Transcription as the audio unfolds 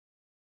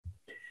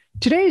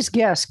Today's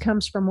guest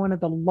comes from one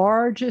of the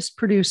largest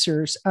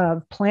producers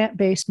of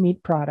plant-based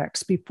meat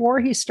products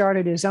before he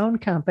started his own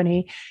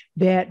company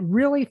that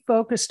really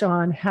focused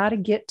on how to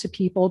get to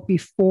people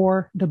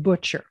before the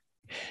butcher.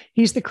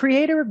 He's the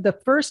creator of the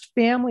first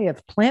family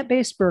of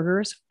plant-based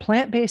burgers,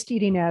 plant-based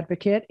eating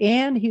advocate,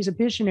 and he's a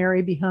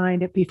visionary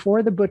behind it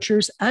Before the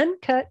Butcher's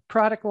uncut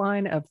product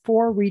line of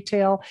 4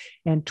 retail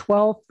and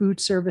 12 food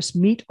service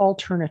meat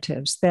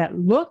alternatives that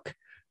look,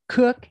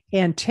 cook,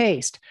 and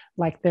taste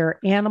like their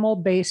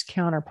animal-based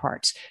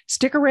counterparts.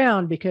 Stick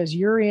around because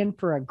you're in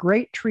for a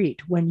great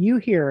treat when you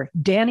hear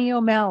Danny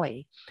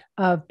O'Malley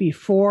of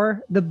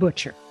Before the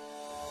Butcher.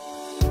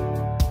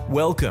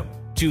 Welcome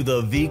to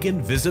the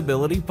Vegan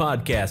Visibility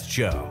Podcast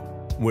Show,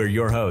 where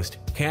your host,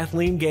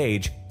 Kathleen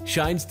Gage,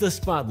 shines the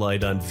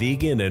spotlight on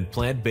vegan and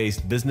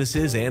plant-based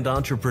businesses and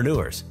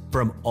entrepreneurs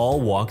from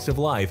all walks of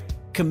life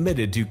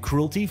committed to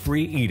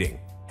cruelty-free eating,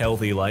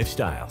 healthy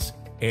lifestyles,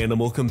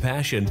 animal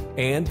compassion,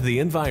 and the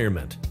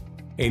environment.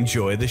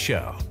 Enjoy the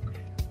show.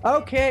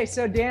 Okay,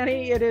 so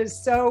Danny, it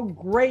is so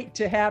great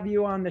to have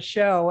you on the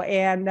show,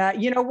 and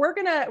we're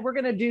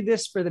gonna do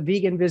this for the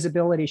Vegan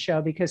Visibility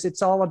Show because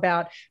it's all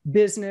about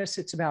business,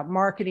 it's about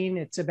marketing,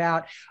 it's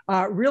about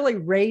really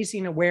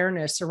raising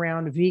awareness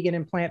around vegan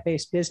and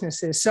plant-based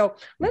businesses. So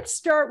let's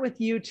start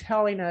with you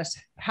telling us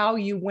how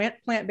you went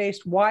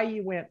plant-based, why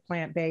you went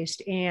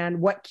plant-based, and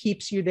what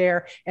keeps you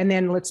there, and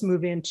then let's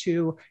move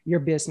into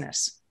your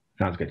business.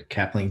 Sounds good.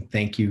 Kathleen,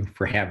 thank you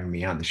for having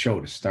me on the show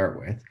to start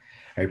with.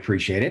 I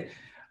appreciate it.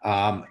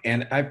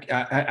 And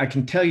I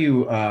can tell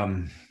you,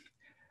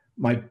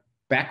 my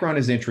background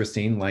is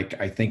interesting. Like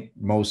I think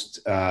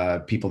most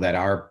people that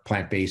are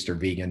plant-based or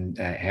vegan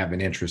have an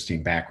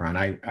interesting background.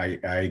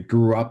 I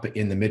grew up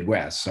in the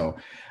Midwest, so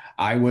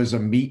I was a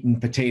meat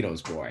and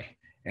potatoes boy.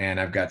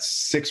 And I've got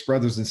 6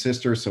 brothers and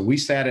sisters. So we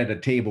sat at a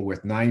table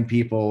with 9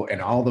 people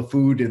and all the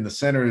food in the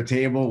center of the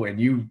table, and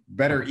you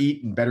better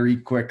eat and better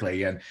eat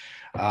quickly. And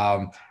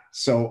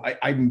so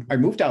I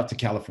moved out to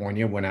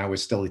California when I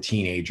was still a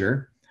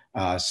teenager,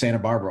 Santa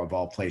Barbara of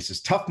all places.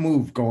 Tough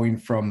move going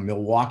from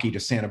Milwaukee to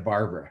Santa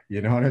Barbara.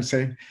 You know what I'm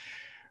saying?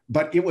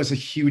 But it was a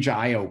huge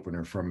eye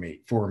opener for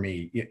me.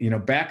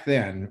 Back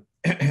then,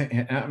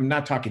 I'm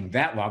not talking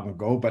that long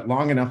ago, but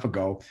long enough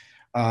ago,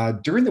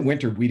 during the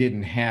winter, we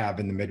didn't have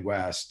in the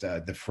Midwest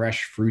the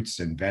fresh fruits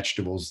and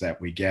vegetables that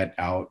we get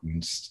out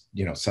in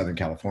Southern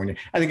California.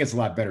 I think it's a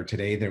lot better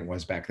today than it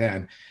was back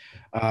then.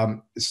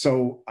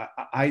 So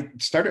I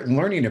started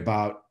learning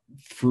about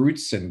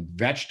fruits and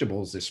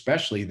vegetables,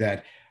 especially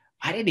that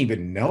I didn't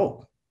even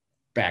know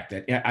back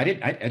then. I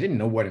didn't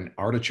know what an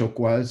artichoke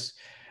was.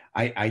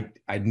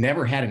 I'd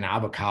never had an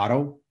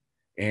avocado.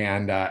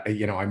 And,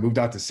 I moved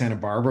out to Santa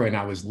Barbara and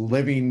I was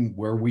living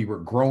where we were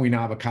growing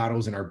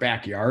avocados in our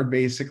backyard,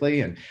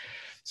 basically. And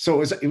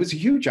so it was a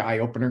huge eye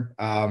opener.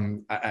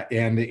 And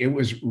it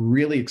was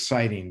really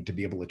exciting to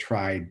be able to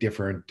try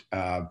different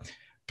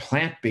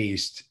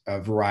plant-based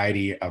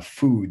variety of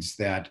foods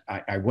that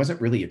I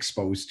wasn't really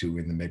exposed to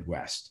in the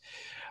Midwest.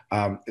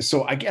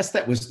 So I guess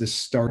that was the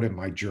start of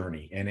my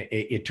journey. And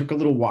it took a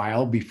little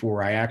while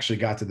before I actually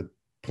got to the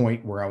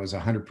point where I was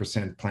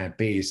 100%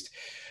 plant-based.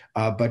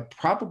 But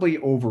probably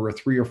over a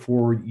 3 or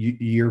 4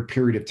 year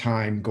period of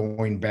time,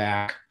 going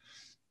back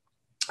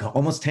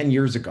almost 10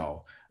 years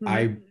ago,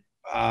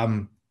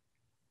 mm-hmm.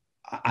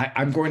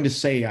 I'm going to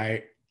say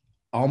I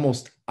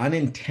almost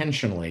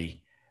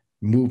unintentionally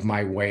moved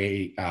my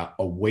way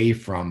away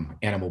from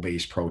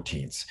animal-based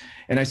proteins.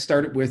 And I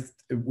started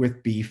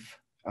with beef.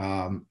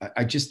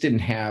 I just didn't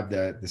have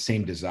the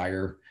same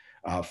desire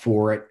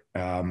for it.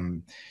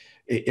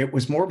 It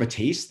was more of a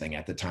taste thing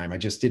at the time. I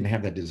just didn't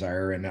have that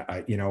desire. And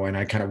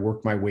I kind of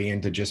worked my way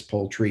into just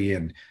poultry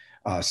and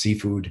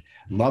seafood,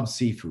 loved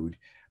seafood.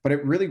 But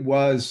it really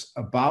was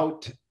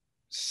about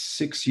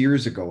 6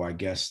 years ago, I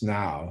guess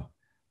now,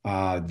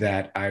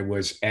 that I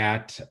was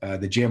at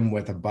the gym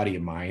with a buddy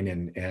of mine,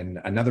 and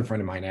another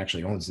friend of mine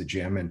actually owns the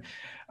gym. And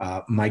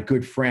my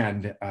good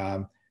friend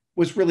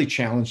was really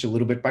challenged a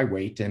little bit by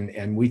weight.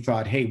 And we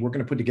thought, hey, we're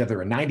going to put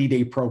together a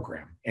 90-day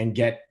program and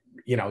get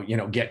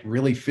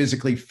really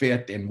physically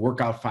fit and work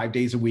out 5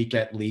 days a week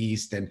at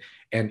least and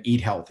eat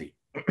healthy.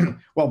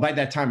 Well, by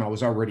that time I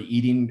was already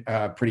eating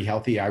pretty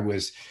healthy. I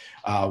was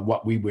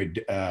what we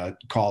would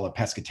call a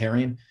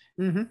pescatarian.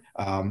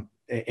 Mm-hmm.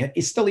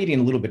 It's still eating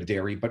a little bit of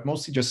dairy, but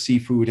mostly just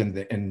seafood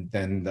and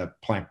then the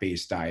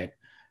plant-based diet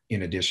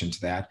in addition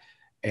to that.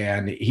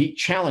 And he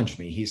challenged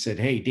me. He said,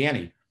 hey,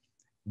 Danny,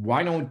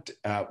 why don't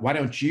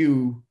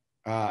you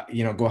go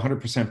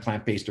 100%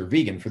 plant-based or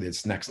vegan for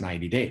this next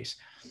 90 days?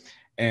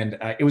 And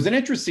it was an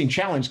interesting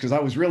challenge because I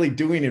was really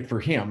doing it for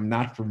him,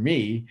 not for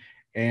me.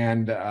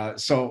 And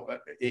so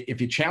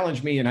if you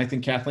challenge me, and I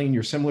think, Kathleen,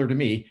 you're similar to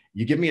me,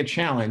 you give me a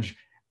challenge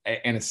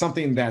and it's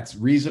something that's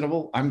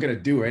reasonable, I'm going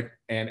to do it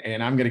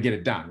and I'm going to get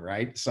it done,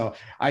 right? So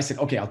I said,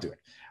 okay, I'll do it.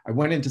 I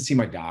went in to see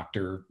my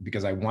doctor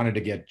because I wanted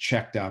to get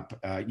checked up,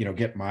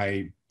 get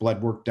my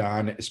blood work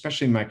done,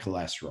 especially my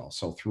cholesterol.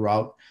 So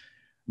throughout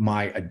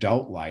my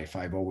adult life,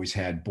 I've always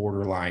had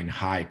borderline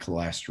high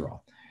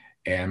cholesterol.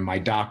 And my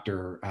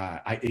doctor,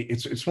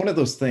 it's one of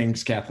those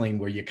things, Kathleen,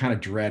 where you kind of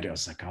dread. I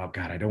was like, oh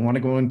God, I don't want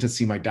to go in to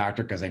see my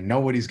doctor because I know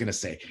what he's going to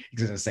say. He's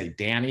going to say,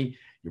 Danny,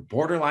 you're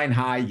borderline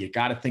high. You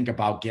got to think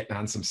about getting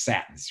on some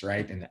statins,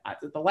 right? And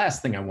the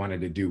last thing I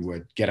wanted to do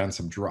would get on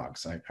some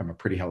drugs. I'm a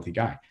pretty healthy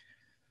guy.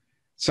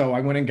 So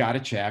I went and got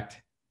it checked.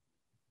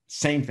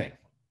 Same thing,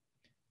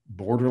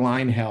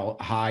 borderline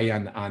high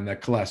on the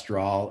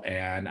cholesterol.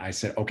 And I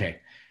said,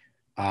 okay,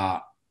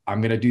 I'm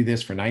going to do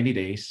this for 90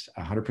 days,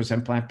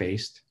 100%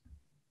 plant-based.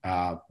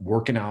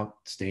 Working out,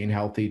 staying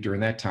healthy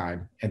during that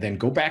time, and then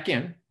go back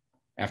in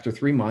after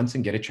 3 months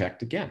and get it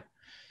checked again.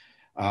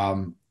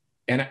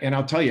 And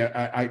I'll tell you,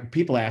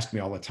 people ask me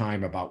all the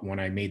time about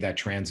when I made that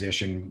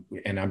transition,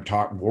 and I'm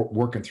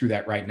working through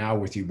that right now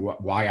with you,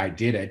 why I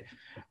did it.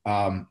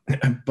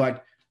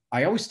 But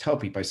I always tell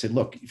people, I said,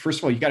 look, first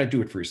of all, you got to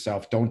do it for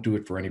yourself. Don't do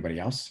it for anybody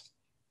else.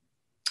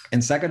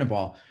 And second of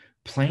all,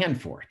 plan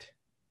for it.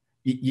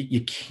 You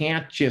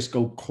can't just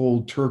go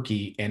cold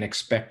turkey and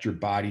expect your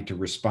body to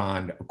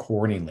respond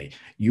accordingly.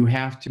 You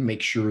have to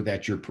make sure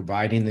that you're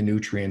providing the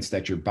nutrients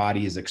that your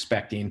body is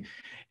expecting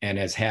and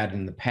has had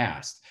in the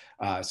past.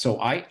 So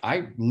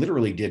I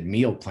literally did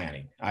meal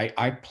planning.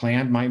 I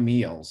planned my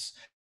meals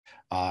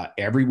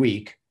every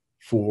week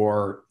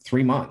for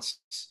 3 months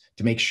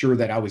to make sure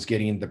that I was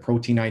getting the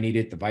protein I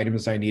needed, the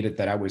vitamins I needed,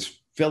 that I was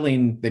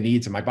filling the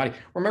needs of my body.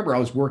 Remember, I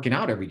was working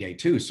out every day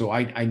too. So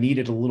I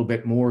needed a little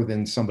bit more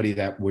than somebody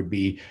that would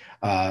be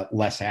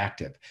less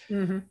active.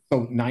 Mm-hmm.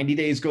 So 90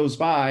 days goes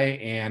by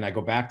and I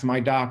go back to my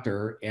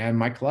doctor and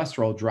my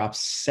cholesterol drops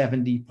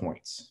 70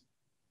 points.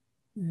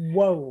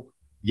 Whoa.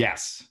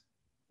 Yes.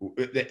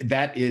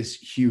 That is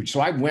huge. So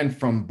I went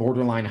from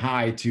borderline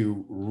high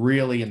to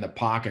really in the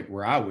pocket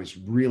where I was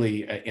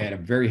really at a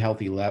very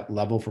healthy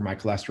level for my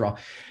cholesterol.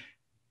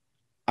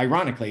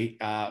 Ironically,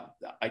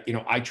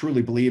 I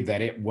truly believe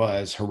that it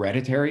was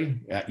hereditary.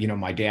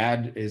 My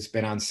dad has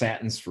been on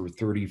statins for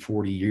 30,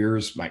 40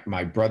 years.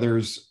 My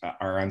brothers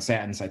are on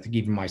statins. I think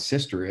even my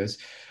sister is.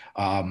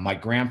 My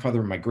grandfather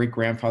and my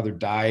great-grandfather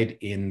died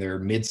in their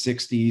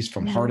mid-60s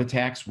from heart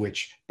attacks,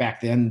 which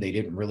back then they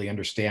didn't really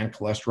understand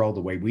cholesterol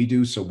the way we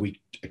do. So we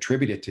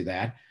attribute it to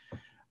that.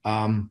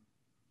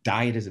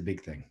 Diet is a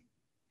big thing.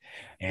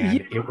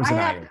 And it was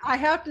I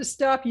have to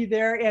stop you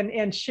there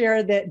and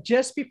share that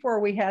just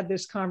before we had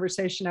this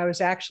conversation, I was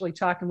actually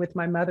talking with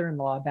my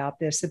mother-in-law about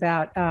this,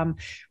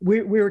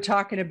 we were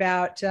talking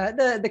about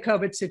the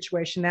COVID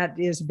situation. That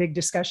is a big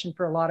discussion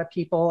for a lot of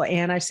people.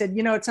 And I said,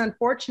 it's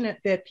unfortunate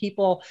that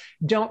people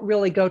don't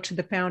really go to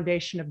the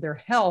foundation of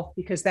their health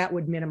because that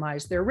would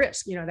minimize their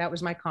risk. That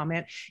was my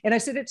comment. And I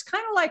said, it's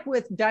kind of like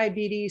with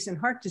diabetes and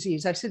heart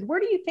disease. I said, where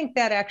do you think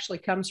that actually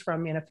comes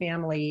from in a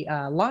family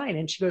line?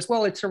 And she goes,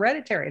 well, it's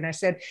hereditary. And I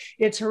said,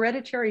 it's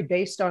hereditary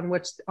based on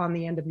what's on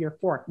the end of your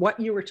fork, what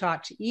you were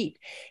taught to eat.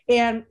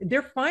 And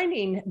they're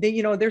finding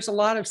that, there's a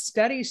lot of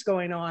studies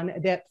going on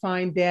that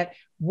find that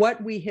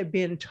what we have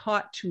been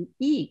taught to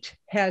eat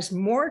has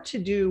more to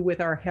do with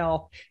our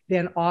health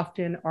than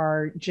often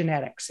our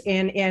genetics.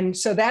 And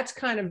so that's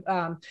kind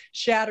of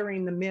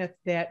shattering the myth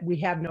that we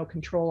have no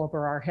control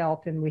over our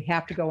health and we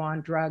have to go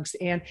on drugs.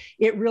 And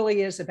it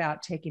really is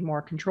about taking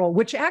more control,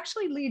 which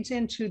actually leads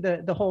into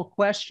the whole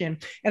question.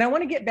 And I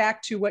want to get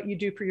back to what you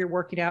do for your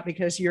working out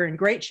because you're in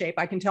great shape.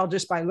 I can tell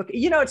just by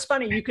looking, it's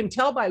funny, you can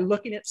tell by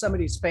looking at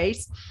somebody's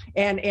face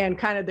and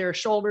kind of their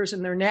shoulders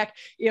and their neck,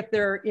 if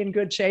they're in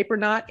good shape or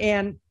not.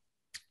 And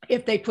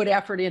if they put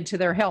effort into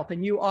their health,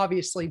 and you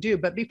obviously do.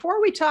 But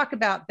before we talk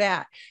about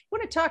that, I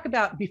want to talk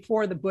about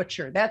Before the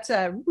Butcher. That's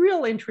a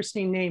real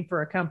interesting name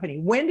for a company.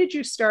 When did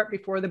you start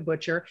Before the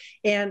Butcher,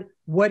 and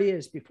what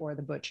is Before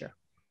the Butcher?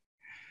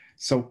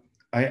 So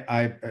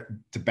I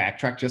to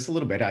backtrack just a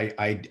little bit,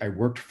 I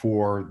worked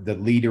for the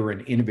leader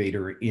and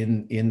innovator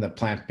in the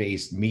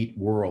plant-based meat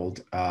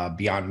world,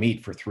 Beyond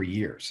Meat, for 3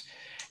 years.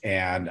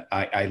 And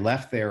I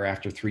left there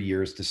after 3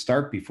 years to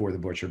start Before the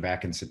Butcher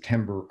back in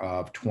September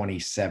of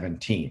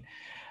 2017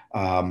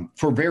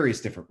 for various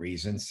different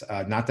reasons.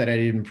 Not that I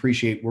didn't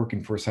appreciate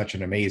working for such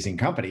an amazing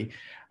company.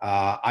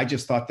 I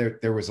just thought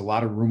that there was a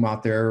lot of room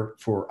out there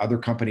for other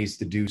companies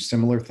to do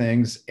similar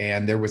things,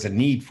 and there was a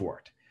need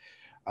for it.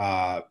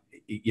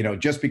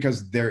 Just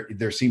because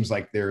there seems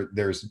like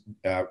there's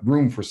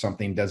room for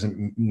something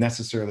doesn't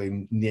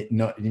necessarily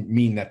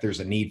mean that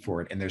there's a need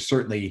for it. And there's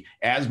certainly,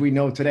 as we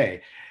know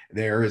today,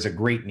 there is a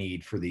great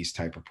need for these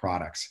type of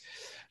products.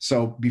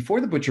 So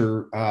Before the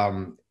Butcher,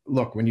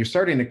 look, when you're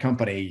starting a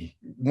company,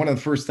 one of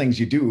the first things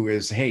you do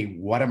is, hey,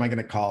 what am I going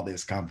to call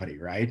this company,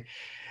 right?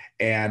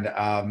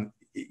 And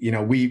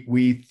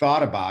we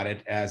thought about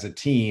it as a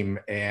team,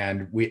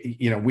 and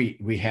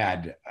we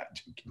had,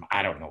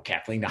 I don't know,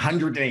 Kathleen,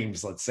 100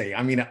 names, let's say.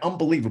 I mean, an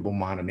unbelievable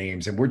amount of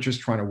names, and we're just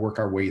trying to work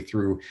our way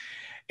through.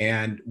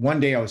 And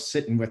one day I was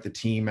sitting with the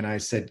team and I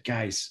said,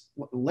 guys,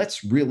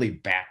 let's really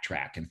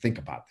backtrack and think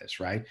about this,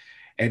 right?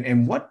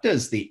 And what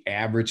does the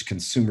average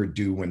consumer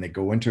do when they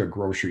go into a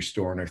grocery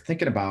store and are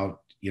thinking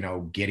about,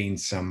 getting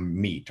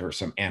some meat or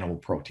some animal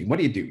protein? What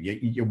do?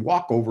 You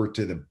walk over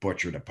to the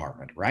butcher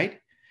department, right?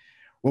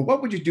 Well,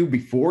 what would you do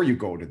before you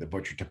go to the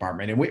butcher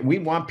department? And we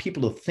want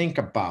people to think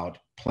about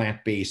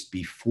plant-based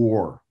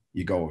before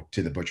you go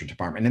to the butcher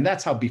department. And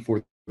that's how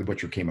Before the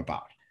Butcher came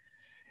about.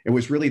 It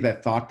was really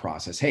that thought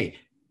process. Hey,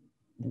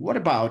 what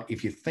about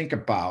if you think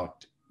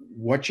about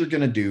what you're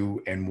going to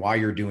do and why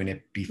you're doing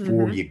it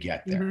before you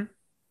get there,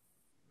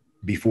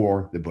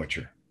 before the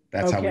butcher?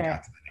 That's how we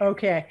got to the name.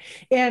 Okay.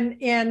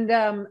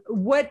 And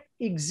what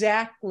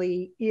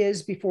exactly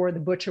is Before the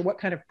Butcher? What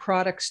kind of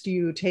products do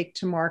you take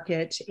to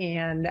market?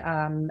 And,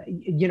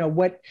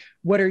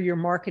 what are your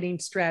marketing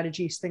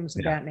strategies, things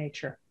of that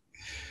nature?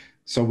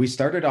 So we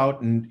started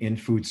out in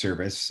food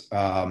service,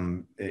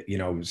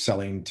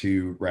 selling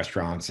to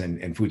restaurants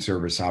and food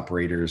service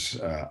operators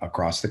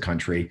across the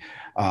country.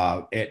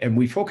 And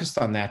we focused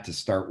on that to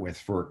start with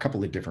for a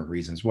couple of different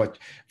reasons.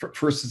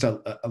 First is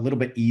a little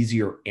bit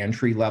easier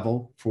entry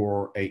level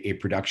for a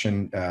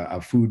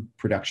food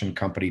production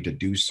company to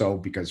do so,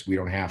 because we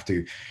don't have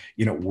to,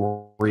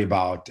 worry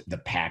about the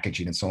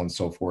packaging and so on and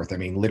so forth. I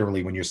mean,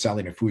 literally, when you're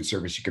selling a food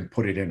service, you can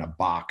put it in a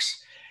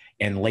box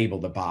and label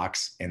the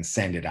box and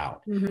send it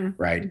out,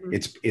 right?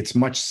 It's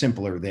much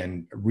simpler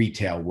than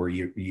retail, where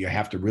you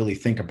have to really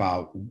think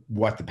about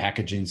what the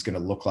packaging is going to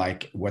look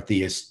like, what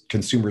the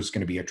consumer is going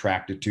to be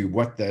attracted to,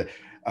 what the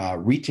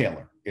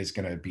retailer is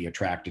going to be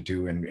attracted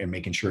to, and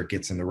making sure it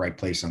gets in the right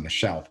place on the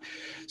shelf.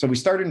 So we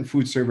started in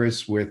food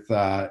service with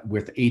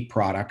 8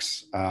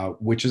 products,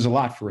 which is a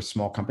lot for a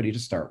small company to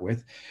start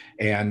with,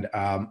 and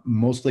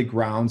mostly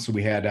ground. So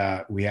we had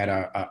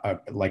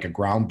a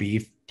ground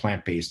beef,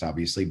 plant-based,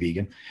 obviously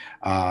vegan,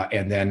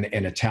 and then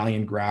an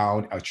Italian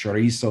ground, a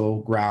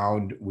chorizo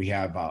ground. We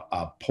have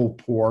a pulled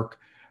pork,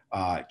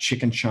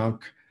 chicken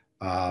chunk,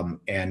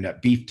 and a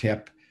beef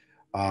tip.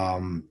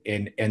 And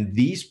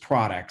these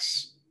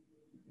products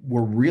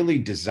were really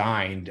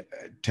designed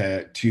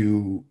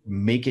to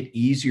make it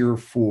easier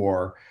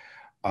for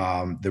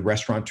the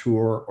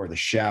restaurateur or the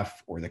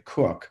chef or the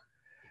cook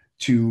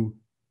to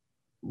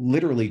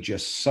literally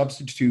just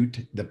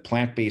substitute the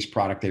plant-based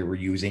product they were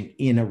using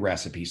in a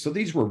recipe. So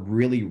these were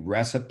really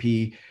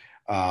recipe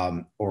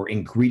or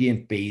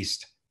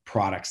ingredient-based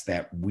products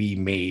that we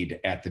made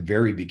at the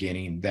very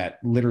beginning, that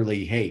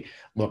literally, hey,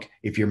 look,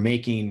 if you're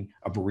making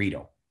a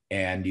burrito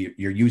and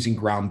you're using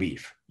ground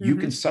beef, you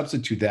can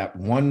substitute that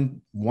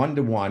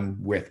one-to-one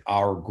with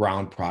our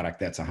ground product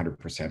that's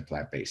 100%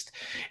 plant-based.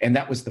 And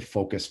that was the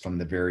focus from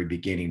the very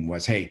beginning,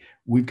 was, hey,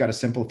 we've got to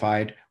simplify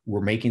it.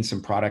 We're making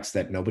some products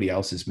that nobody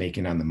else is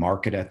making on the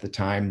market at the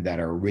time that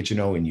are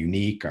original and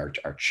unique. Our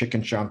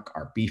chicken chunk,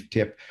 our beef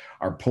tip,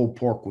 our pulled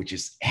pork, which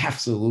is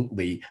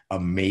absolutely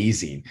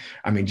amazing.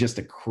 I mean, just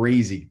a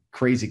crazy,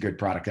 crazy good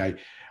product.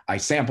 I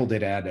sampled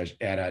it at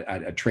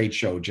a trade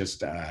show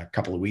just a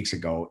couple of weeks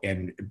ago,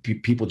 and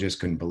people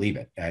just couldn't believe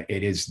it.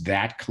 It is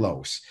that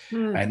close.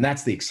 And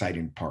that's the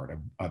exciting part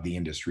of the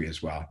industry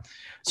as well.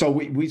 So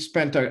we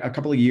spent a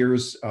couple of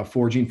years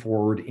forging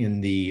forward in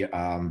the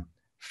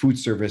food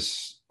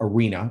service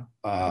arena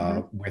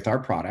with our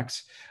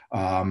products.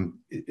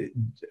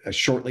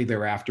 Shortly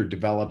thereafter,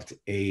 developed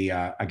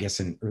I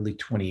guess in early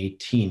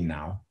 2018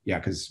 now. Yeah,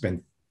 because it's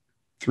been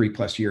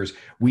 3+ years,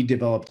 we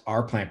developed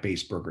our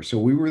plant-based burger. So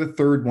we were the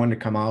third one to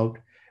come out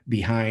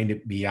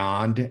behind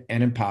Beyond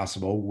and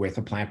Impossible with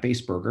a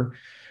plant-based burger.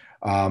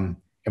 And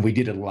we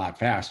did it a lot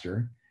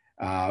faster.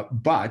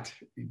 But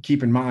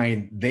keep in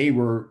mind, they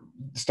were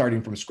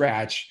starting from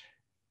scratch.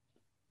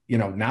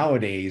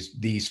 Nowadays,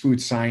 these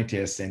food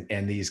scientists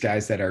and these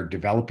guys that are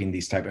developing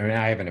these I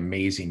have an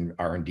amazing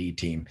R&D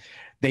team.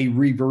 They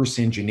reverse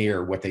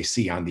engineer what they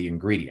see on the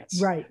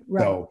ingredients. Right.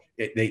 So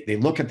they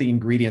look at the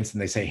ingredients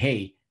and they say,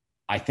 hey,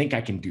 I think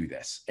I can do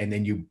this. And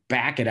then you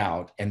back it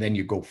out and then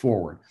you go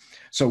forward.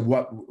 So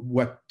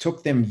what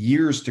took them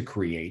years to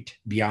create,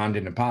 Beyond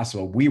and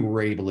Impossible, we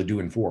were able to do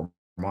in 4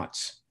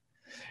 months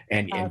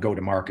and go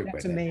to market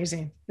with it. That's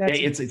amazing.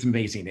 It's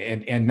amazing.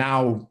 And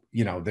now,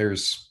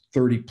 there's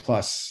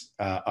 30+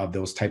 of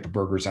those type of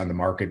burgers on the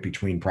market,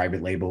 between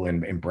private label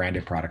and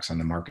branded products on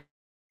the market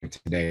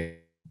today.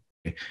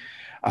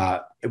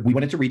 We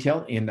went into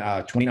retail in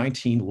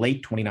 2019,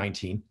 late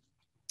 2019.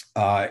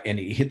 And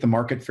it hit the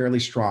market fairly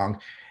strong.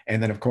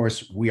 And then, of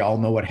course, we all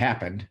know what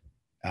happened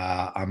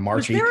on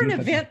March 18th. Was there an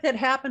event that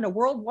happened, a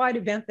worldwide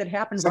event that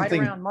happened right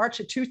around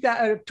March of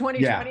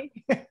 2020?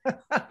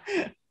 Yeah.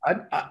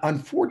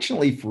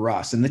 Unfortunately for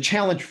us, and the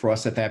challenge for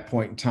us at that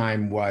point in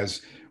time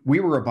was, we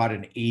were about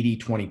an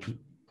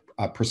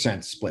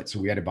 80-20% split. So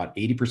we had about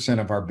 80%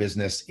 of our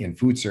business in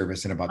food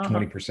service and about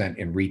 20%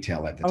 in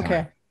retail at the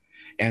time.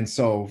 And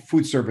so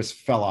food service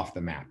fell off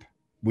the map.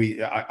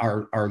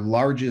 Our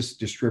largest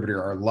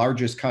distributor, our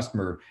largest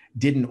customer,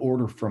 didn't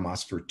order from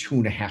us for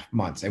 2.5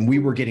 months, and we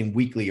were getting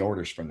weekly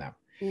orders from them.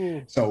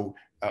 So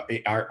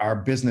our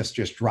business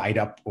just dried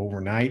up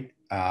overnight.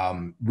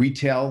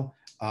 Retail,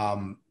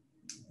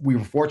 we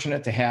were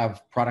fortunate to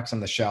have products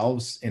on the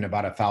shelves in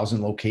about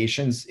 1,000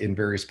 locations in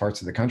various parts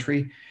of the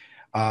country.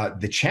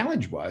 The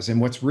challenge was, and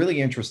what's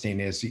really interesting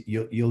is,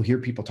 you'll hear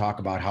people talk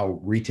about how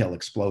retail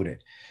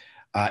exploded.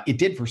 It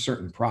did for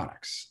certain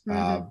products,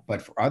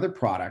 but for other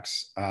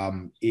products,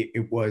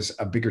 it was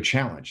a bigger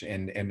challenge.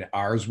 And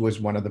ours was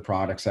one of the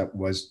products that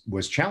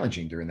was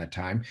challenging during that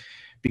time,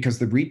 because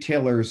the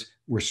retailers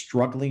were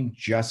struggling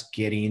just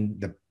getting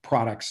the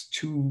products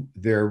to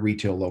their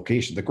retail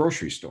location, the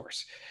grocery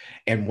stores,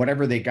 and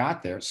whatever they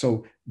got there.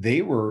 So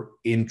they were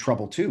in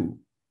trouble too,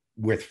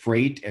 with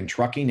freight and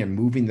trucking and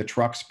moving the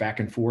trucks back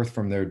and forth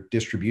from their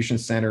distribution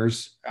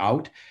centers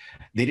out.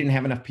 They didn't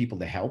have enough people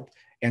to help.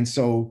 And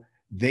so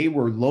they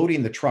were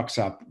loading the trucks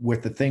up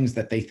with the things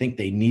that they think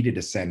they needed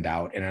to send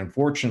out. And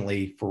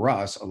unfortunately for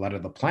us, a lot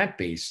of the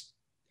plant-based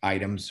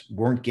items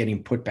weren't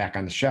getting put back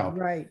on the shelf.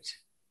 Right.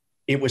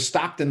 It was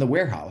stocked in the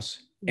warehouse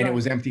and it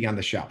was empty on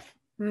the shelf.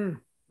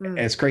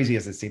 As crazy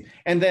as it seemed.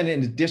 And then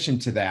in addition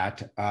to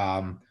that,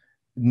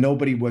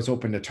 nobody was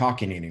open to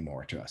talking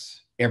anymore to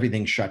us.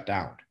 Everything shut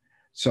down.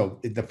 So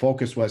the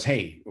focus was,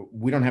 hey,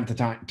 we don't have the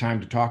time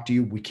to talk to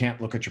you. We can't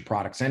look at your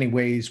products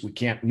anyways. We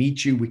can't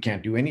meet you. We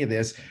can't do any of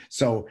this.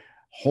 So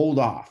hold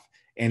off.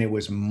 And it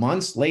was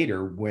months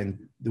later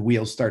when the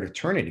wheels started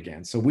turning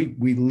again. So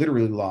we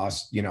literally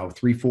lost,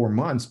 3-4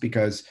 months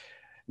because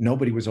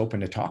nobody was open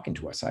to talking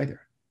to us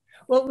either.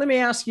 Well, let me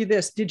ask you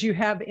this. Did you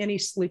have any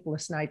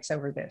sleepless nights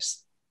over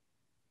this?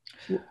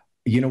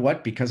 You know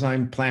what? Because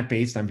I'm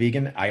plant-based, I'm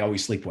vegan, I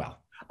always sleep well.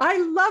 I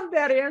love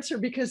that answer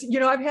because,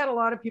 I've had a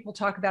lot of people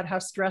talk about how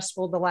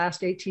stressful the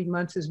last 18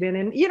 months has been.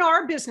 And,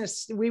 our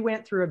business, we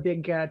went through a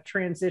big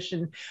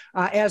transition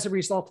as a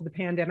result of the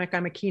pandemic.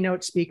 I'm a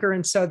keynote speaker.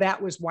 And so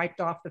that was wiped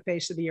off the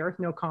face of the earth,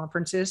 no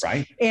conferences.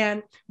 Right.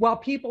 And while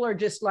people are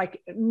just like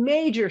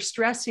major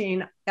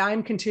stressing,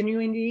 I'm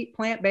continuing to eat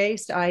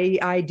plant-based.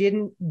 I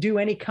didn't do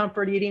any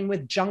comfort eating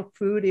with junk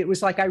food. It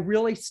was like I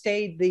really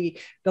stayed the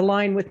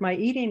line with my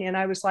eating. And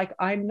I was like,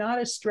 I'm not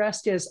as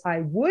stressed as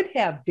I would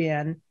have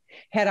been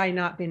had I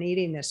not been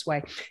eating this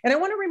way. And I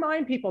want to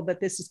remind people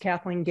that this is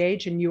Kathleen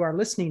Gage, and you are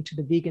listening to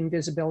the Vegan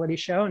Visibility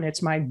Show. And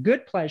it's my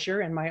good pleasure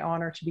and my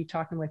honor to be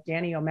talking with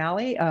Danny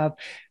O'Malley of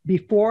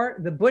Before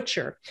the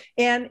Butcher.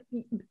 And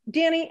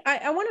Danny,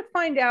 I want to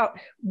find out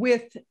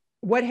with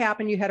what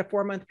happened. You had a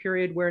 4-month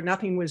period where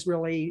nothing was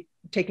really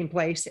taking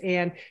place.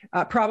 And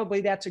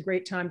probably that's a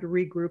great time to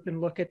regroup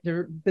and look at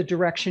the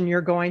direction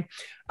you're going.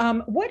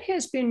 What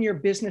has been your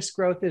business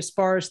growth as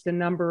far as the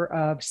number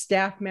of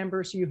staff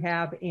members you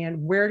have,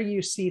 and where do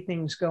you see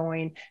things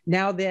going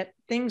now that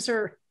things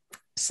are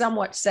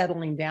somewhat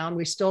settling down?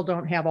 We still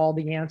don't have all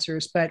the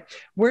answers, but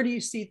where do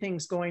you see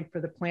things going for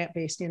the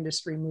plant-based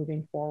industry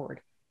moving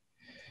forward?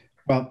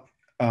 Well,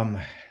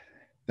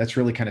 that's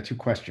really kind of two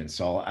questions.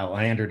 So I'll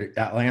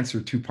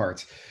answer two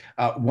parts.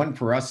 One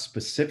for us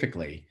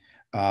specifically,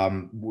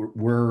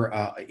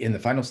 we're in the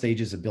final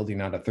stages of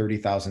building out a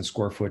 30,000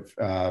 square foot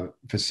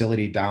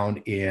facility down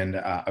in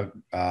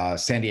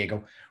San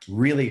Diego.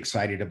 Really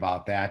excited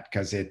about that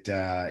because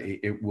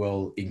it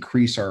will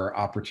increase our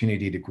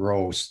opportunity to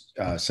grow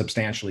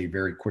substantially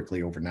very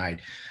quickly overnight.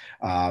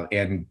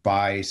 And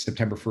by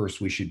September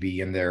 1st, we should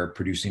be in there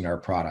producing our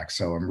products.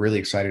 So I'm really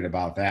excited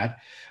about that.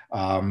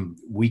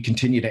 We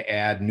continue to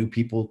add new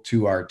people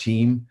to our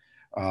team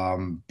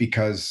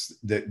because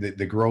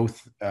the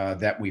growth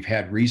that we've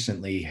had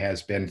recently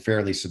has been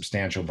fairly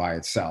substantial by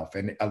itself.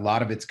 And a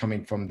lot of it's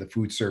coming from the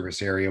food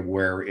service area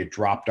where it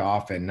dropped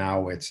off and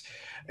now it's,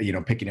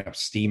 picking up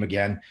steam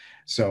again.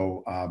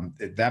 So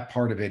that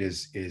part of it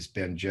has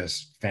been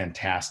just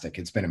fantastic.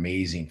 It's been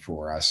amazing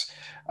for us.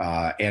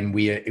 And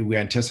we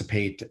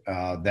anticipate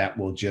that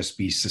will just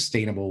be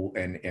sustainable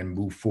and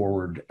move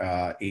forward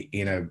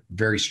in a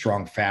very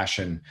strong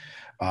fashion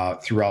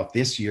throughout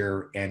this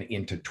year and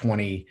into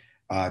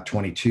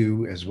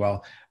 2022 as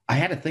well. I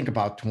had to think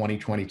about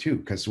 2022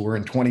 because we're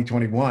in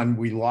 2021.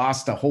 We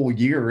lost a whole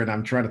year and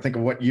I'm trying to think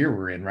of what year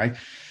we're in, right?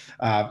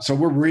 So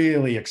we're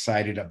really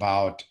excited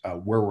about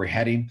where we're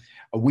heading.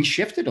 We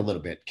shifted a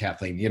little bit,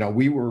 Kathleen.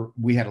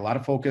 We had a lot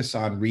of focus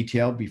on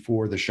retail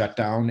before the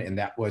shutdown, and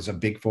that was a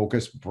big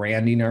focus,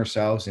 branding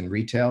ourselves in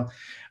retail.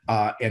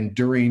 And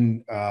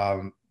during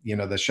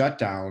the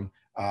shutdown,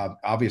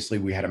 obviously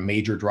we had a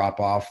major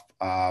drop off.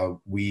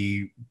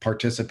 We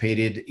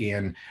participated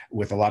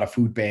with a lot of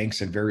food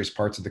banks in various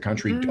parts of the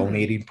country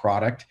donating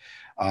product.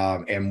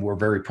 And we're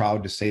very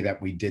proud to say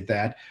that we did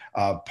that.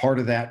 Part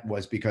of that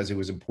was because it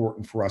was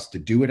important for us to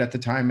do it at the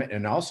time.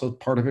 And also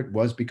part of it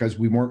was because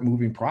we weren't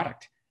moving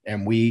product.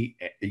 And we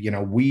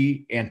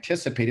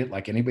anticipated,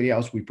 like anybody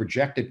else, we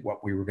projected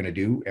what we were going to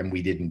do and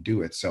we didn't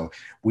do it. So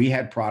we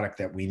had product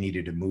that we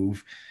needed to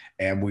move.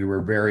 And we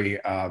were very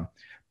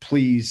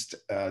pleased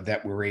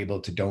that we were able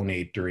to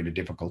donate during a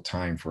difficult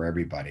time for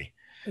everybody.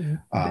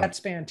 That's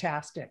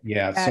fantastic.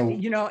 Yeah. So,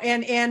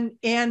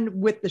 and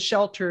with the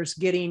shelters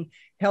getting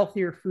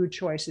healthier food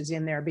choices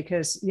in there,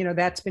 because,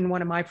 that's been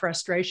one of my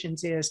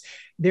frustrations is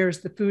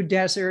there's the food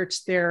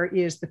deserts, there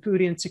is the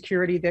food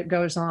insecurity that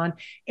goes on.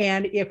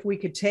 And if we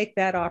could take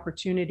that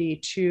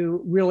opportunity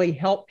to really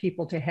help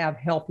people to have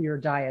healthier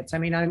diets. I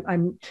mean,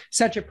 I'm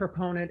such a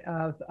proponent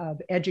of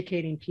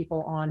educating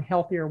people on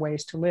healthier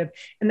ways to live.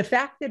 And the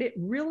fact that it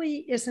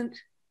really isn't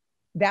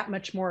that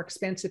much more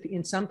expensive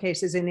in some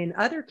cases, and in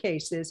other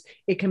cases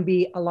it can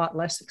be a lot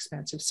less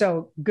expensive.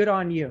 So good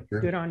on you.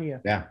 Sure. Good on you.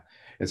 Yeah,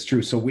 it's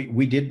true. So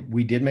we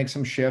did make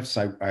some shifts.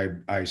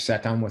 I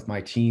sat down with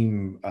my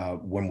team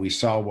when we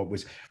saw what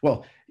was,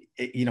 well,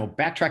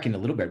 backtracking a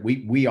little bit,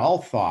 we all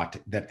thought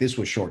that this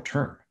was short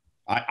term.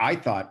 I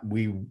thought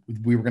we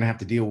were going to have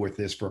to deal with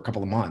this for a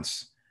couple of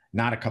months,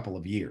 not a couple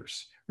of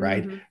years.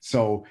 Right. Mm-hmm.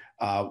 So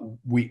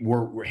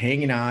we're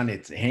hanging on.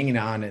 It's hanging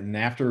on. And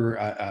after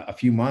a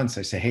few months,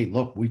 I say, hey,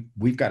 look,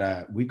 we've got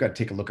to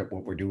take a look at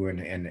what we're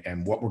doing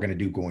and what we're going to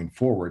do going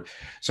forward.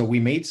 So we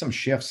made some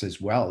shifts as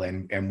well.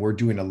 And we're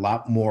doing a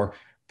lot more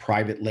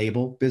private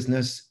label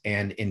business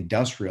and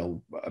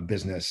industrial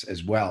business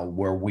as well,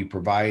 where we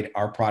provide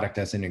our product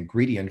as an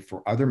ingredient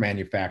for other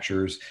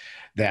manufacturers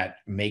that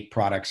make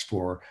products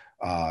for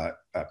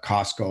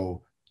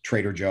Costco,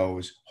 Trader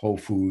Joe's, Whole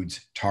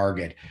Foods,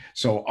 Target.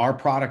 So our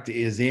product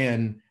is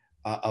in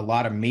a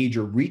lot of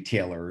major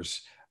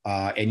retailers,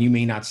 and you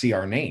may not see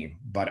our name,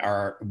 but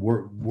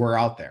we're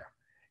out there.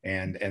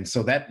 And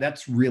so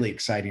that's really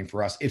exciting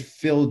for us. It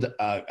filled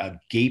a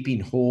gaping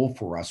hole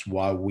for us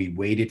while we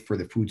waited for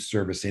the food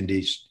service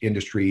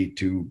industry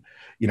to,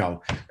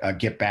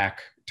 get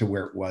back to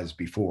where it was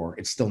before.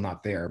 It's still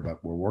not there,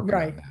 but we're working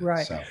on that.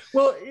 Right. So.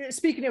 Well,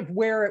 speaking of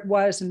where it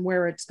was and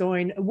where it's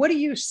going, what do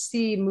you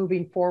see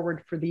moving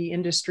forward for the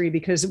industry?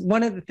 Because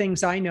one of the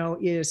things I know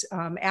is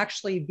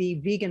actually the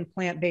vegan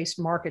plant-based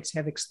markets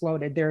have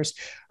exploded. There's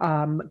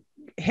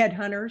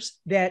headhunters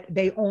that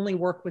they only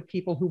work with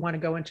people who want to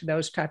go into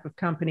those type of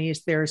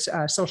companies. There's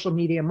social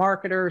media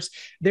marketers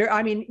there.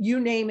 I mean, you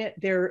name it,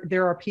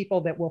 there are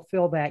people that will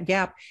fill that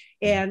gap.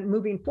 And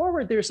moving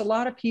forward, there's a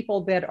lot of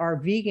people that are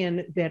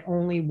vegan that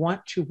only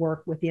want to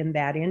work within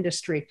that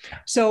industry.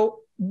 So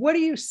what do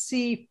you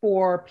see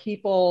for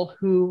people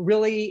who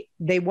really,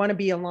 they want to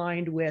be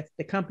aligned with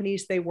the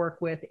companies they work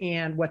with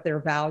and what their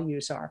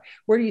values are?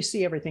 Where do you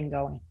see everything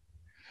going?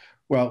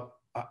 Well,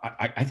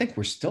 I think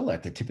we're still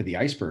at the tip of the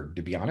iceberg,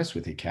 to be honest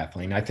with you,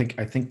 Kathleen. I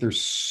think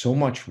there's so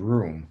much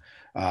room.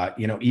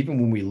 Even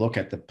when we look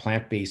at the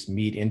plant-based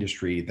meat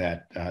industry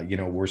that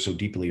we're so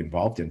deeply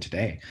involved in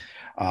today,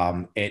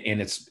 and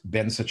it's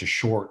been such a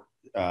short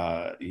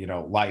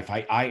life.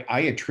 I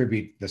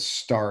attribute the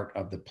start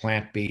of the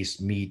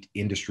plant-based meat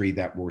industry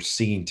that we're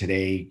seeing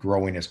today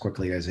growing as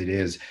quickly as it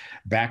is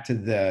back to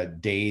the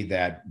day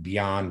that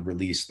Beyond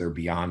released their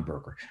Beyond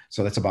Burger.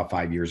 So that's about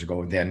 5 years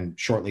ago. And then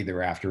shortly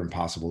thereafter,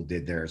 Impossible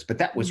did theirs. But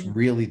that was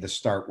really the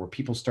start where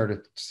people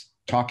started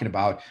talking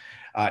about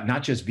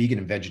not just vegan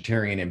and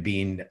vegetarian and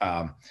being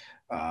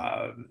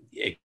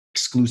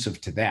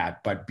exclusive to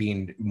that, but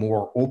being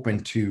more open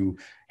to,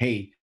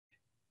 hey,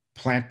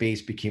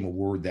 plant-based became a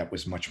word that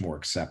was much more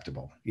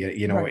acceptable.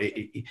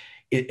 Right.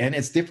 And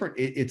it's different.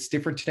 It's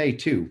different today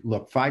too.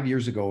 Look, 5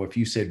 years ago, if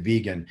you said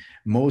vegan,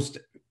 most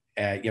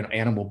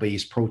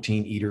animal-based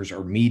protein eaters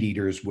or meat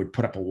eaters would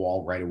put up a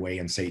wall right away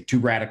and say, too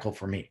radical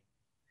for me.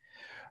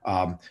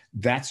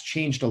 That's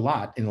changed a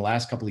lot in the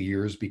last couple of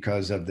years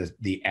because of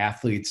the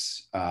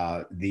athletes,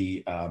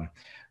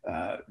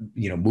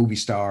 movie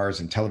stars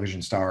and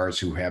television stars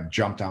who have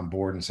jumped on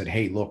board and said,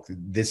 hey, look,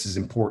 this is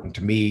important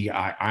to me.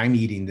 I'm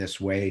eating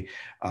this way.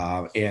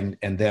 And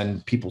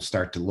then people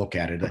start to look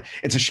at it.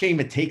 It's a shame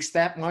it takes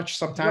that much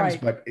sometimes,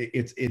 right. But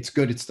it's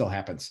good. It still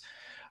happens.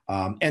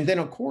 And then,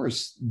 of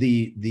course,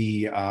 the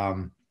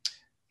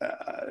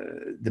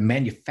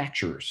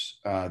manufacturers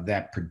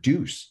that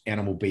produce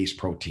animal-based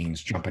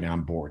proteins jumping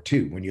on board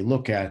too. When you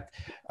look at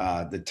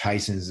the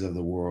Tysons of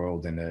the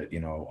world and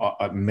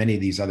many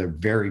of these other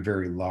very,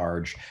 very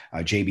large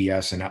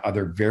JBS and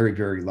other very,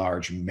 very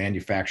large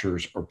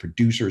manufacturers or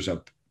producers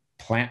of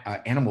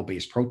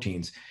animal-based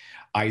proteins,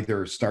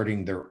 either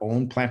starting their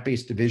own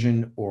plant-based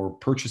division or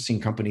purchasing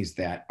companies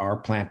that are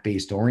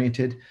plant-based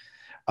oriented,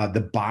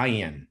 the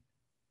buy-in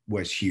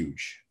was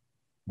huge.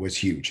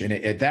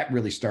 And that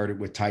really started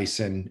with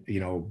Tyson,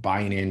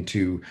 buying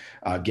into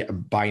a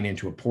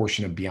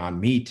portion of Beyond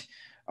Meat.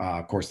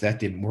 Of course, that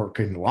didn't work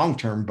in the long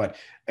term, but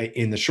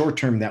in the short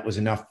term, that was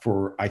enough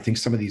for, I think,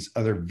 some of these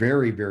other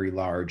very, very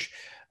large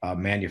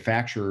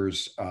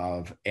manufacturers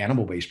of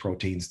animal-based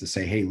proteins to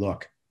say, hey,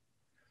 look,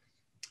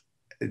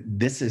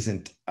 this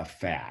isn't a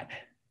fad,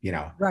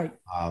 Right.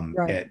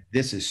 Right.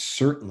 This is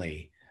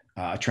certainly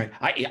a trend.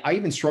 I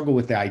even struggle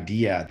with the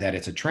idea that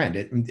it's a trend.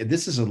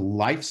 This is a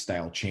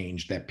lifestyle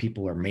change that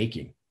people are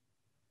making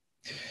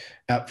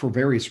for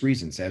various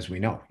reasons, as we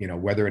know,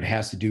 whether it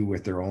has to do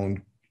with their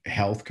own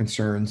health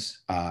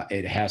concerns,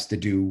 it has to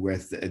do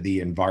with the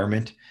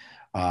environment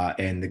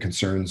and the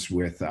concerns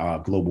with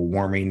global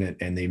warming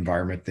and the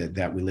environment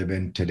that we live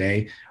in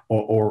today,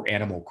 or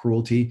animal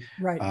cruelty.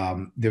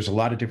 Right. There's a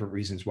lot of different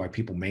reasons why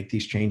people make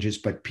these changes,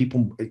 but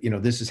people,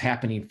 this is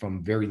happening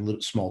from very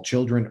little small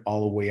children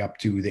all the way up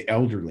to the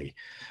elderly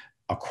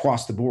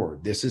across the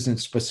board. This isn't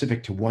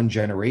specific to one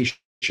generation.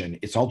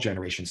 It's all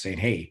generations saying,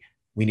 hey,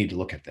 we need to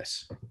look at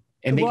this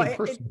and making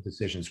personal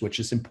decisions, which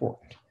is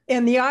important.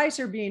 And the eyes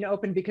are being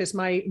opened because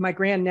my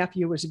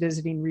grandnephew was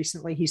visiting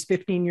recently. He's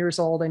 15 years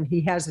old, and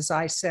he has his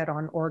eyes set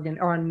on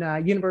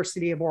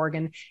University of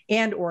Oregon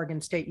and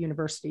Oregon State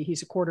University.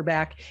 He's a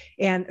quarterback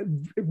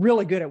and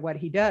really good at what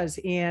he does.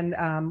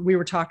 And we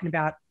were talking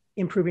about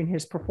improving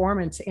his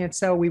performance. And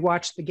so we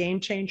watched the Game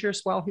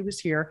Changers while he was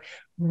here,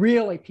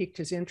 really piqued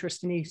his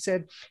interest. And he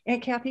said,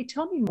 Aunt Kathy,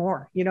 tell me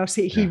more.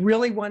 See, he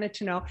really wanted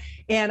to know.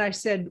 And I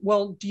said,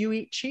 well, do you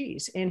eat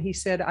cheese? And he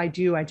said, I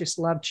do. I just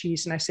love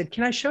cheese. And I said,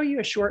 can I show you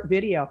a short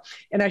video?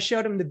 And I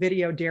showed him the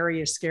video,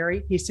 Dairy is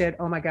Scary. He said,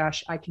 oh my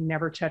gosh, I can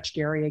never touch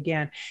dairy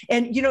again.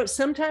 And,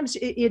 sometimes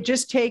it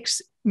just takes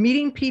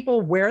meeting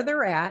people where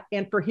they're at.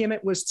 And for him,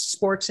 it was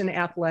sports and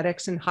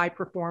athletics and high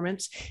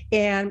performance.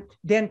 And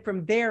then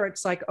from there,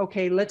 it's like,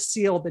 okay, let's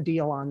seal the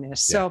deal on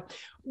this. Yeah. So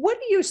what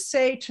do you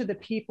say to the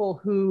people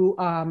who,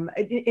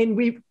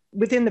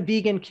 within the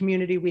vegan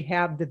community, we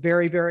have the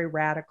very, very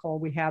radical,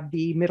 we have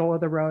the middle of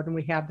the road, and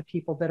we have the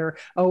people that are,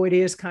 oh, it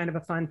is kind of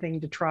a fun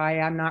thing to try.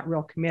 I'm not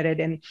real committed.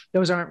 And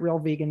those aren't real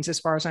vegans as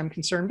far as I'm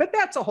concerned, but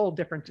that's a whole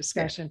different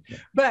discussion. Yeah.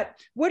 But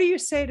what do you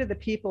say to the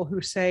people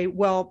who say,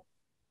 well,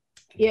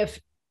 if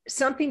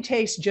something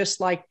tastes just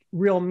like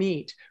real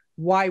meat,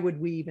 why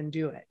would we even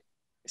do it?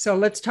 So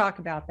let's talk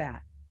about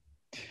that.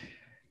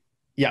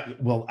 Yeah,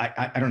 well,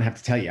 I don't have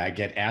to tell you, I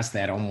get asked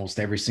that almost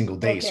every single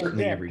day,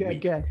 certainly every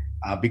week.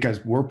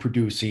 Because we're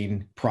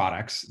producing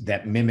products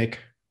that mimic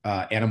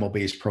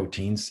animal-based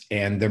proteins,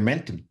 and they're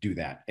meant to do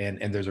that.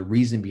 And there's a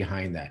reason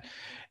behind that.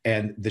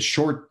 And the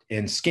short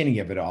and skinny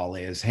of it all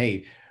is,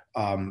 hey,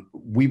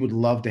 we would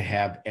love to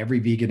have every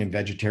vegan and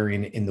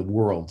vegetarian in the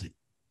world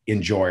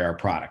enjoy our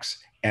products.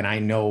 And I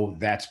know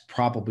that's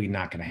probably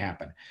not going to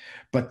happen.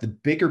 But the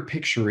bigger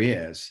picture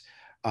is,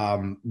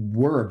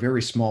 we're a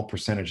very small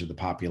percentage of the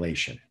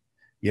population,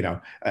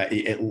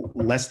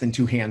 less than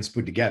two hands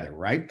put together,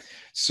 right?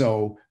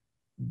 So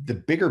the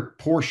bigger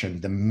portion,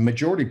 the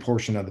majority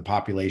portion of the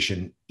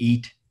population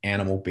eat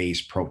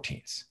animal-based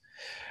proteins.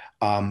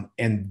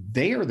 And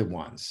they are the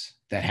ones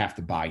that have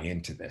to buy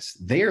into this.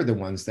 They are the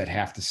ones that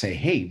have to say,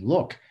 hey,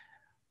 look,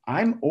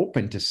 I'm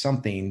open to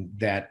something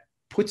that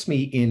puts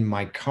me in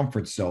my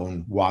comfort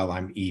zone while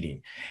I'm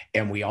eating.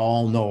 And we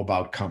all know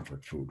about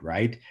comfort food,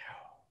 right?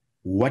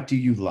 What do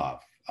you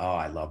love? Oh,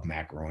 I love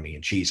macaroni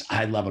and cheese.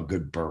 I love a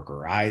good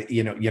burger.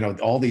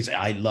 All these,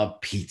 I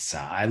love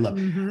pizza. I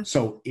love,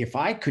 So if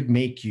I could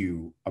make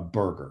you a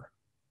burger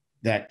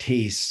that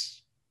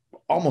tastes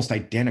almost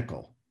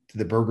identical to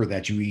the burger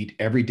that you eat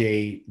every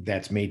day,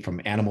 that's made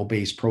from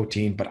animal-based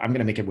protein, but I'm going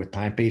to make it with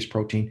plant-based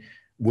protein,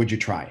 would you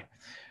try it?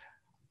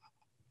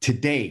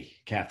 Today,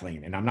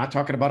 Kathleen, and I'm not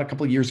talking about a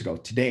couple of years ago,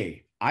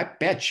 today, I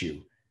bet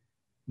you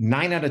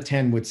 9 out of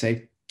 10 would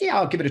say, yeah,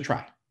 I'll give it a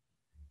try.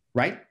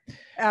 Right?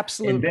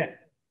 Absolutely.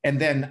 And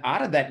then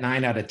out of that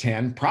 9 out of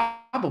 10,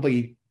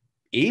 probably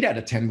 8 out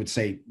of 10 would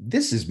say,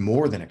 this is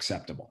more than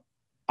acceptable.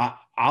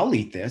 I'll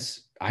eat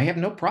this. I have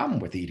no problem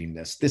with eating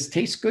this. This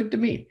tastes good to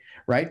me.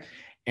 Right?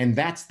 And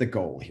that's the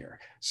goal here.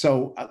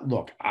 So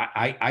look,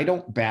 I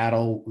don't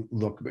battle.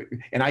 Look,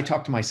 and I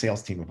talk to my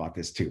sales team about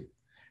this too.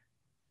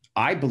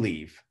 I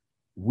believe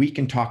we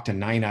can talk to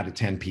 9 out of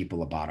 10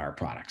 people about our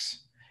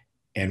products,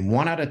 and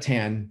 1 out of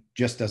 10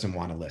 just doesn't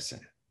want to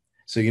listen.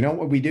 So you know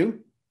what we do?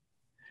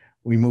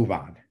 We move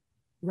on.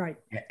 Right.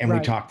 And we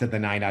talk to the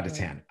 9 out of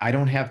 10. I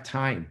don't have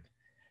time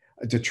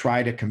to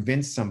try to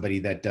convince somebody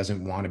that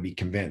doesn't want to be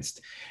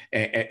convinced,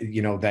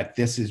 that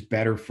this is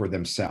better for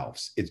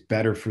themselves. It's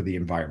better for the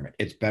environment.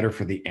 It's better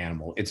for the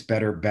animal. It's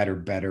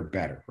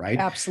better, right?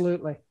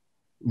 Absolutely.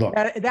 Look,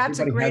 that's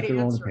a great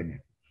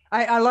answer.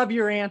 I love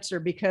your answer,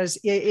 because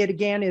it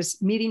again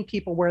is meeting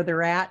people where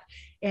they're at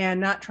and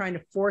not trying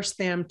to force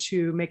them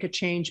to make a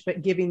change,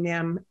 but giving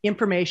them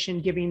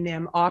information, giving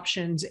them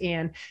options,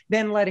 and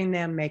then letting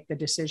them make the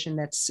decision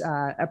that's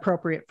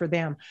appropriate for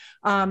them.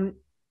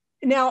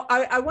 Now,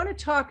 I want to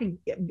talk and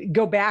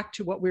go back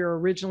to what we were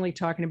originally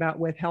talking about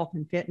with health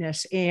and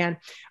fitness. And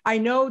I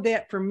know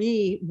that for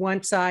me,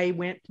 once I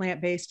went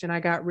plant-based and I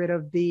got rid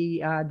of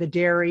the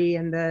dairy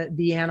and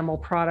the animal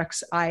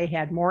products, I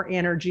had more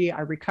energy.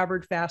 I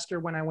recovered faster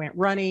when I went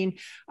running.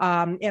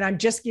 And I'm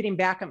just getting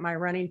back at my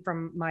running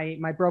from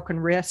my broken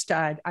wrist.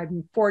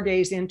 I'm 4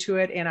 days into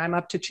it, and I'm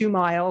up to 2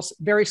 miles,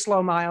 very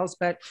slow miles,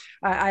 but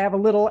I have a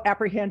little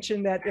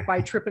apprehension that if I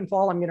trip and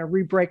fall, I'm going to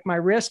re-break my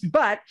wrist,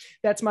 but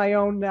that's my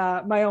own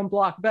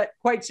block. But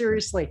quite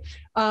seriously,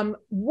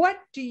 what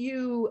do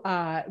you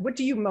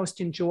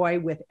most enjoy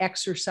with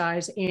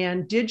exercise?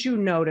 And did you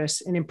notice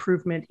an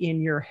improvement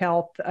in your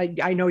health?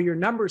 I know your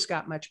numbers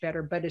got much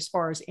better, but as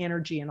far as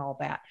energy and all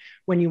that,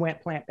 when you went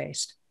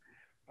plant-based?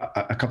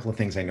 A couple of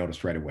things I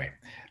noticed right away.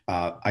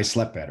 I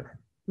slept better.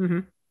 Mm-hmm.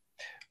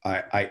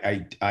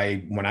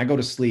 I when I go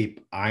to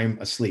sleep, I'm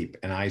asleep,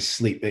 and I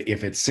sleep.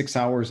 If it's 6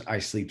 hours, I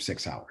sleep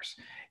 6 hours,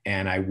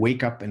 and I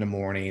wake up in the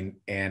morning,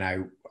 and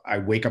I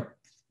wake up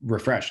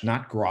refreshed,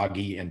 not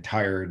groggy and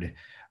tired.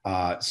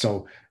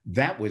 So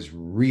that was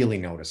really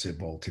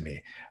noticeable to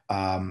me.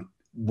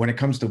 When it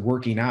comes to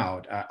working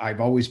out,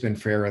 I've always been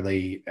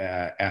fairly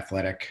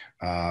athletic.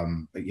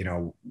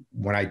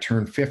 When I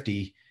turned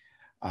 50,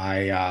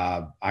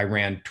 I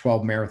ran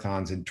 12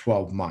 marathons in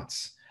 12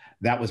 months.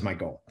 That was my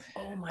goal.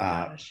 Oh my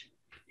gosh.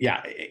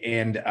 Yeah.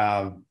 And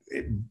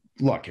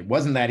look, it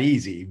wasn't that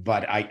easy,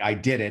 but I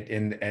did it.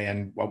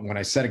 And when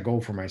I set a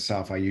goal for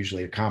myself, I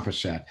usually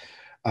accomplish that.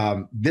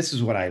 This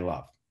is what I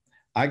love.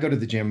 I go to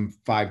the gym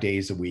 5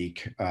 days a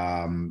week.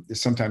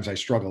 Sometimes I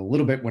struggle a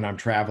little bit when I'm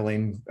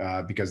traveling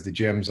because the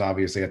gyms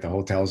obviously at the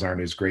hotels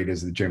aren't as great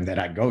as the gym that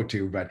I go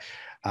to. But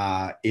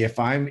if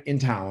I'm in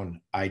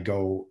town, I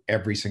go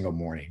every single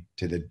morning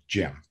to the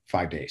gym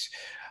 5 days.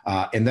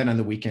 And then on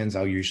the weekends,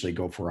 I'll usually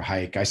go for a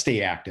hike. I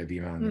stay active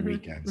even on the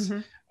weekends.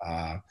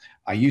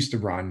 I used to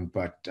run,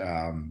 but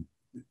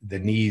the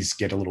knees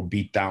get a little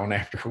beat down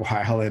after a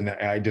while. And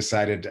I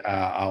decided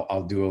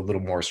I'll do a little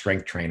more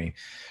strength training.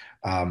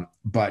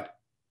 But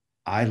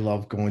I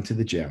love going to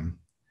the gym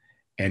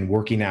and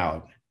working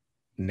out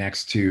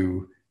next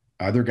to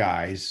other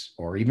guys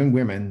or even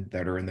women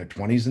that are in their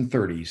 20s and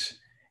 30s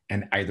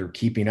and either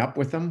keeping up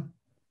with them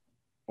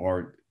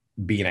or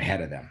being ahead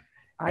of them.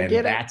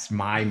 That's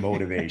my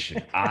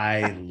motivation.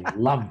 I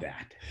love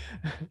that.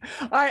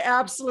 I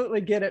absolutely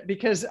get it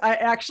because I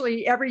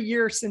actually, every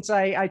year since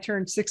I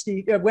turned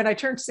 60, when I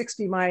turned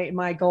 60,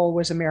 my goal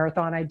was a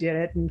marathon. I did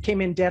it and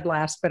came in dead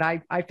last, but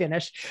I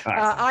finished.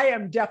 I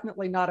am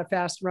definitely not a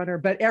fast runner,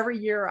 but every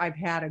year I've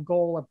had a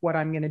goal of what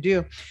I'm going to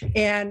do.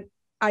 And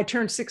I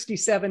turned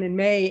 67 in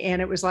May, and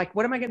it was like,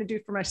 what am I going to do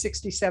for my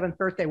 67th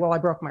birthday? Well, I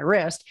broke my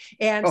wrist.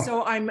 And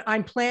so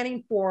I'm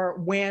planning for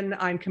when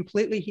I'm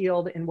completely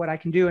healed and what I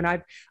can do. And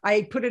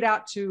I put it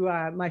out to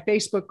my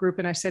Facebook group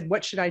and I said,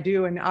 what should I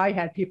do? And I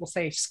had people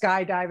say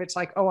skydive. It's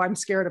like, oh, I'm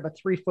scared of a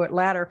 3-foot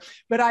ladder.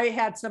 But I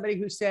had somebody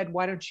who said,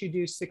 why don't you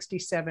do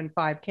 67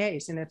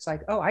 5Ks? And it's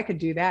like, oh, I could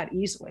do that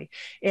easily.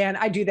 And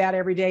I do that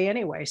every day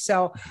anyway.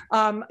 So,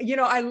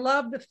 I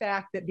love the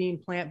fact that being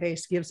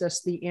plant-based gives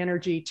us the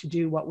energy to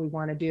do what we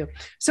want to do.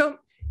 So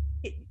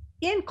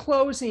in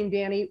closing,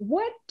 Danny,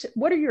 what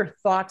are your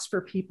thoughts for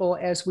people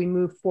as we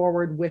move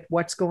forward with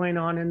what's going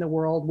on in the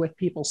world, with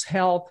people's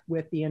health,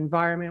 with the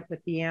environment,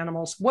 with the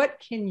animals? What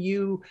can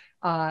you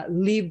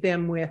leave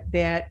them with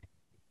that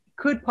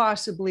could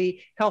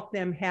possibly help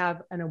them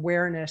have an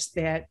awareness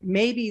that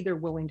maybe they're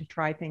willing to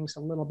try things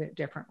a little bit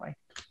differently?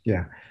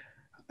 Yeah.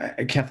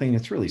 Kathleen,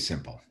 it's really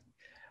simple.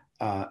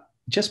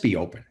 Just be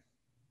open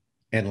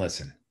and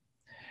listen.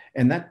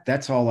 And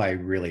that's all I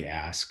really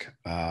ask.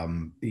 I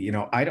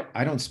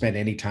don't spend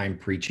any time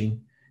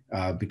preaching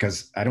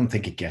because I don't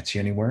think it gets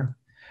you anywhere.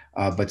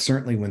 But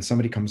certainly when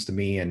somebody comes to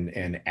me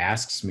and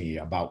asks me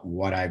about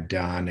what I've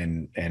done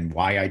and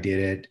why I did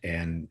it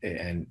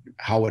and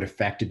how it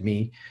affected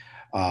me,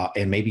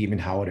 and maybe even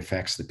how it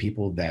affects the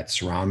people that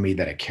surround me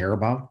that I care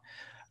about,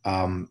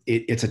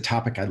 it's a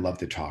topic I'd love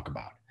to talk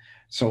about.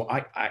 So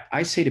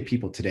I say to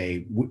people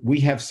today, we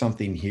have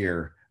something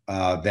here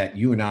that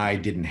you and I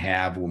didn't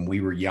have when we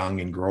were young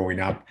and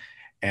growing up.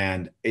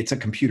 And it's a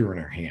computer in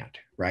our hand,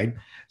 right?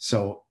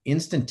 So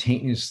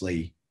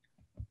instantaneously,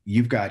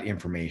 you've got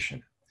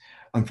information.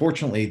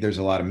 Unfortunately, there's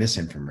a lot of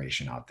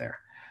misinformation out there.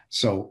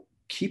 So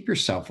keep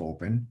yourself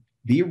open,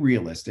 be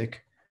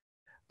realistic,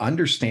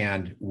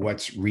 understand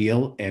what's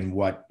real and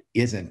what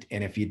isn't.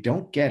 And if you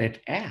don't get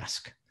it,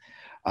 ask.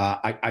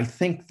 I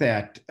think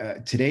that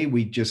today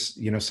we just,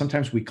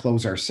 sometimes we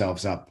close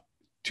ourselves up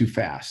too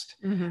fast,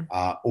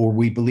 or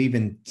we believe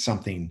in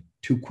something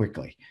too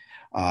quickly,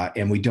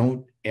 and we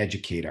don't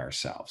educate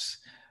ourselves.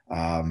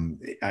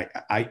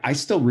 I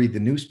still read the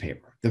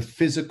newspaper, the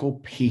physical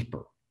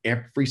paper,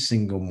 every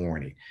single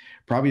morning,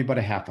 probably about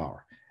a half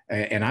hour.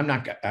 And I'm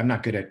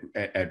not good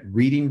at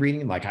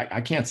reading. Like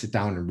I can't sit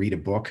down and read a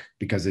book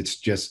because it's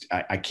just,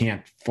 I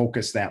can't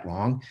focus that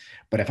long.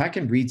 But if I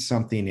can read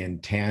something in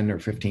 10 or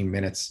 15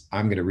 minutes,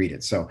 I'm going to read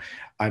it. So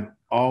I'm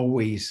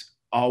always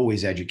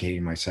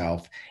educating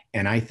myself.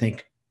 And I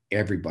think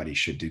everybody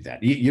should do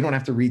that. You don't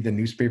have to read the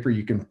newspaper.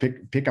 You can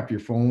pick up your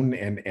phone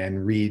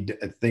and read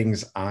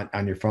things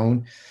on your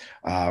phone,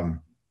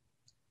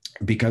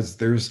 because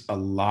there's a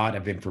lot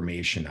of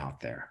information out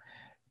there.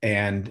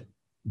 And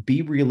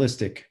be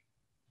realistic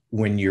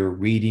when you're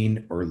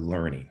reading or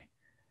learning,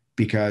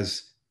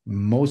 because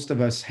most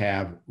of us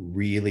have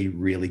really,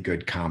 really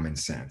good common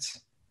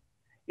sense.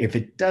 If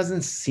it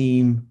doesn't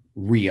seem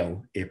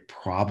real, it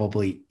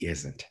probably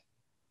isn't.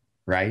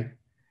 Right?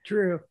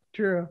 True.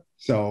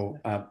 So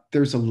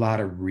there's a lot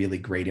of really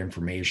great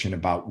information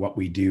about what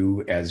we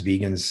do as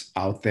vegans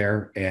out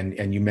there.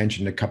 And you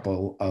mentioned a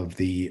couple of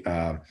the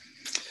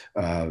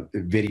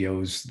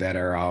videos that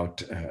are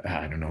out.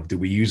 I don't know, do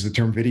we use the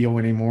term video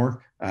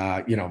anymore?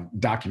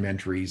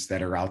 Documentaries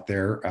that are out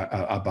there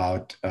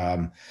about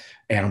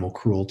animal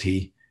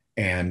cruelty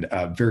and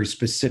very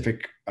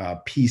specific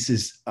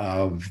pieces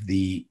of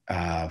the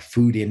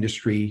food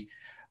industry,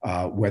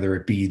 whether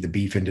it be the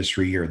beef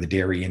industry or the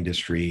dairy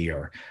industry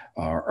or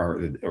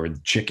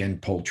chicken,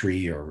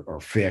 poultry, or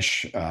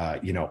fish.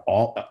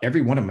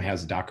 Every one of them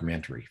has a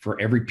documentary for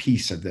every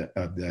piece of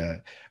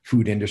the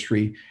food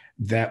industry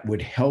that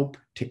would help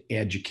to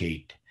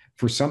educate.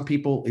 For some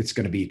people, it's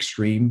going to be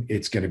extreme.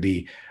 It's going to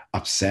be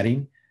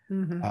upsetting.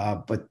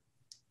 But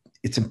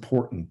it's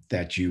important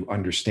that you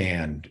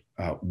understand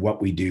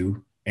what we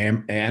do.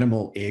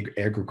 Animal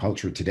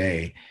agriculture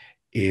today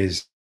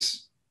is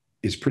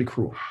pretty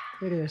cruel.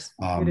 It is.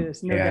 It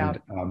is, no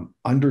doubt.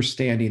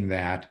 Understanding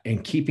that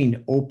and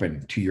keeping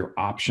open to your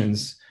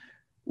options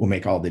will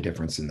make all the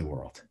difference in the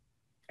world.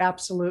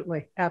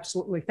 Absolutely.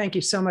 Absolutely. Thank you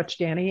so much,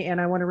 Danny.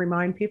 And I want to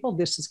remind people,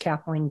 this is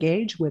Kathleen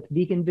Gage with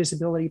Vegan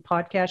Visibility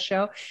Podcast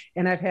Show.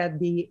 And I've had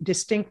the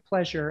distinct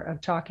pleasure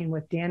of talking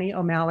with Danny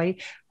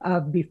O'Malley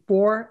of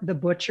Before the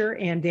Butcher.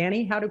 And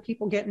Danny, how do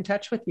people get in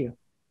touch with you?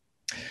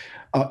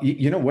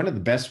 One of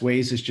the best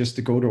ways is just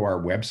to go to our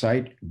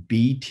website,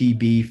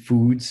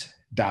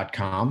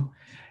 btbfoods.com.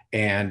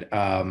 And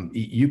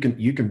you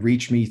can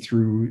reach me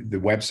through the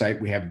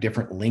website. We have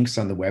different links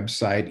on the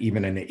website,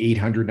 even an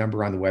 800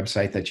 number on the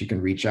website that you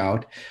can reach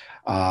out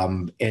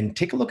and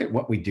take a look at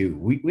what we do.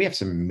 We have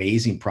some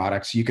amazing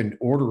products. You can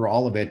order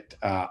all of it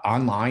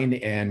online,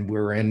 and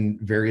we're in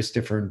various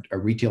different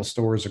retail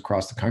stores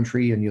across the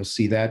country. And you'll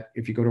see that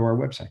if you go to our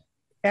website.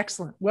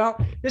 Excellent.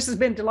 Well, this has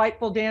been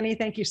delightful, Danny.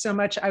 Thank you so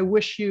much. I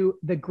wish you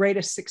the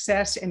greatest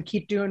success and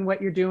keep doing what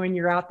you're doing.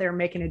 You're out there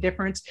making a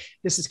difference.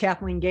 This is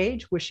Kathleen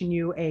Gage wishing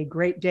you a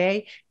great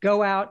day.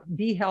 Go out,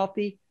 be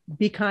healthy,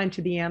 be kind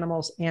to the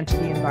animals and to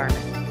the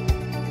environment.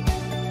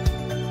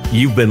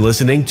 You've been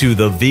listening to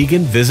the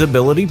Vegan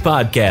Visibility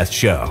Podcast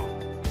Show.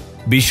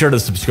 Be sure to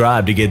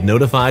subscribe to get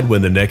notified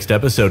when the next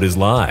episode is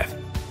live.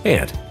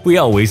 And we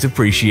always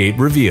appreciate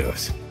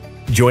reviews.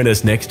 Join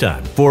us next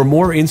time for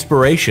more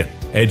inspiration,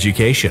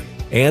 education,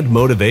 and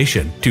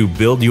motivation to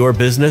build your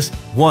business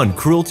one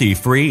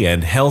cruelty-free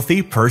and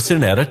healthy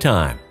person at a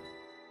time.